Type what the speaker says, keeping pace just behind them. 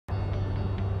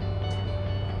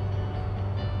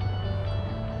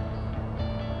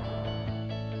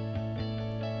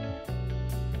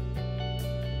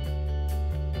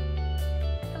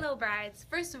brides,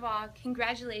 first of all,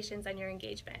 congratulations on your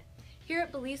engagement. Here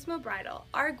at Bellisima Bridal,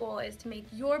 our goal is to make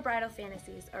your bridal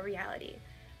fantasies a reality.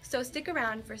 So stick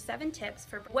around for 7 tips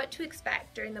for what to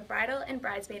expect during the bridal and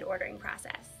bridesmaid ordering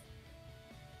process.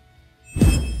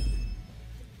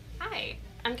 Hi,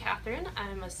 I'm Catherine.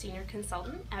 I'm a senior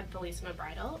consultant at Bellisima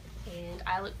Bridal, and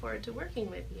I look forward to working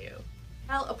with you.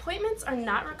 While appointments are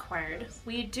not required,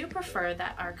 we do prefer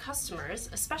that our customers,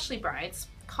 especially brides,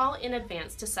 call in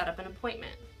advance to set up an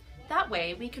appointment. That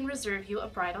way, we can reserve you a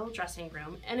bridal dressing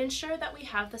room and ensure that we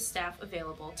have the staff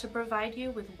available to provide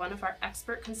you with one of our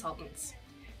expert consultants.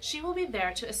 She will be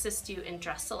there to assist you in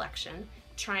dress selection,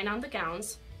 trying on the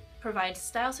gowns, provide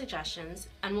style suggestions,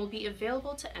 and will be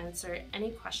available to answer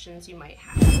any questions you might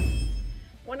have.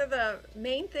 One of the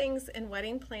main things in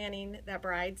wedding planning that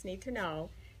brides need to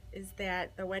know is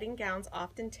that the wedding gowns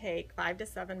often take 5 to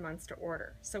 7 months to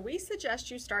order. So we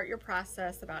suggest you start your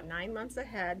process about 9 months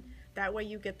ahead. That way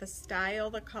you get the style,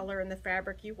 the color, and the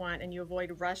fabric you want, and you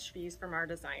avoid rush fees from our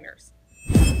designers.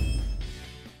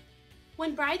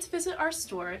 When brides visit our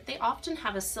store, they often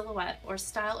have a silhouette or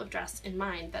style of dress in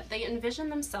mind that they envision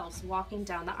themselves walking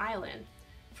down the aisle in.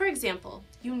 For example,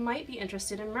 you might be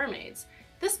interested in mermaids.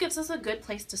 This gives us a good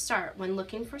place to start when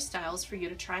looking for styles for you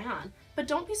to try on, but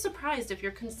don't be surprised if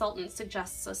your consultant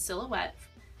suggests a silhouette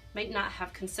you might not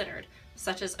have considered,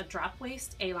 such as a drop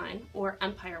waist A-line or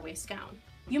empire waist gown.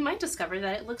 You might discover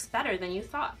that it looks better than you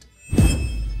thought.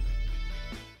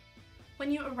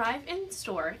 When you arrive in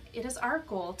store, it is our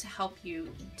goal to help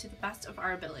you to the best of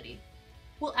our ability.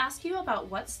 We'll ask you about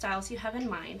what styles you have in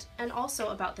mind and also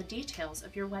about the details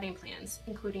of your wedding plans,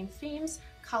 including themes,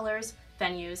 colors,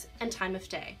 venues, and time of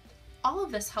day. All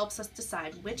of this helps us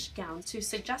decide which gowns to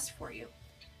suggest for you.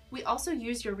 We also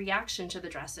use your reaction to the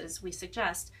dresses we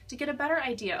suggest to get a better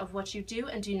idea of what you do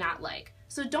and do not like,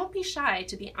 so don't be shy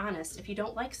to be honest if you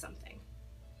don't like something.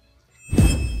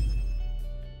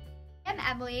 I'm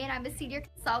Emily, and I'm a senior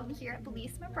consultant here at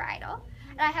Bellisima Bridal,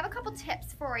 and I have a couple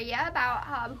tips for you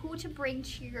about who to bring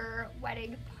to your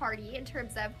wedding party in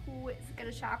terms of who is going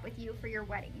to shop with you for your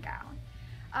wedding gown.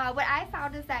 What I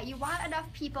found is that you want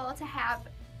enough people to have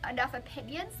enough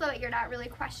opinions so that you're not really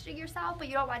questioning yourself, but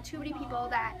you don't want too many people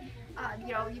that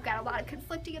you've got a lot of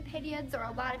conflicting opinions or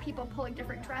a lot of people pulling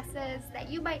different dresses that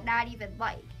you might not even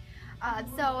like.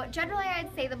 So generally I'd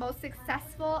say the most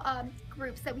successful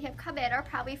groups that we have come in are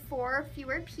probably 4 or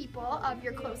fewer people of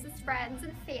your closest friends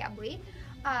and family.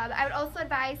 I would also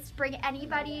advise bring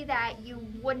anybody that you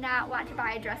would not want to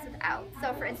buy a dress without.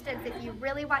 So for instance, if you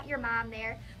really want your mom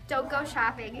there, don't go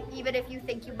shopping. Even if you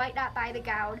think you might not buy the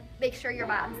gown, make sure your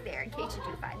mom's there in case you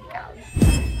do find the gown.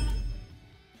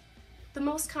 The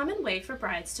most common way for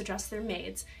brides to dress their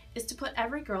maids is to put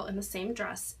every girl in the same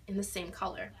dress in the same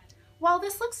color. While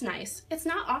this looks nice, it's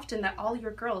not often that all your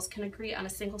girls can agree on a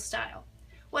single style.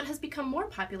 What has become more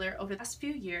popular over the past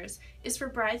few years is for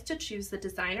brides to choose the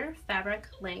designer, fabric,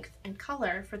 length, and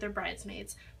color for their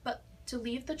bridesmaids, but to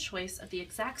leave the choice of the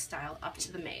exact style up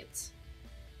to the maids.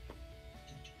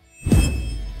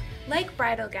 Like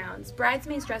bridal gowns,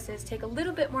 bridesmaids' dresses take a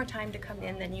little bit more time to come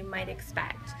in than you might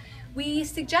expect. We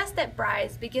suggest that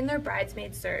brides begin their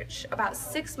bridesmaid search about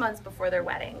 6 months before their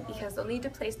wedding because they'll need to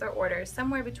place their orders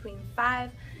somewhere between 5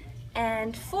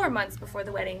 and 4 months before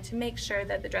the wedding to make sure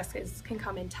that the dresses can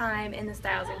come in time in the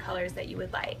styles and colors that you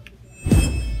would like.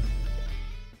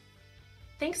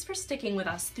 Thanks for sticking with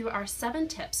us through our 7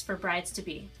 tips for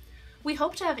brides-to-be. We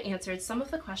hope to have answered some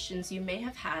of the questions you may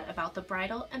have had about the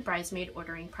bridal and bridesmaid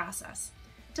ordering process.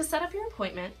 To set up your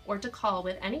appointment or to call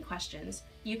with any questions,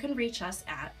 you can reach us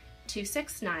at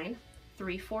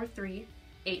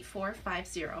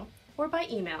 269-343-8450 or by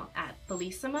email at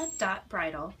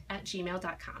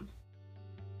bellisima.bridal@gmail.com.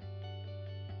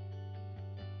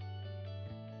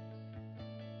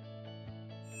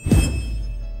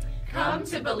 Come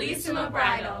to Bellisima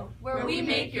Bridal, where we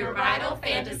make your bridal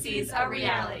fantasies a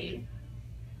reality.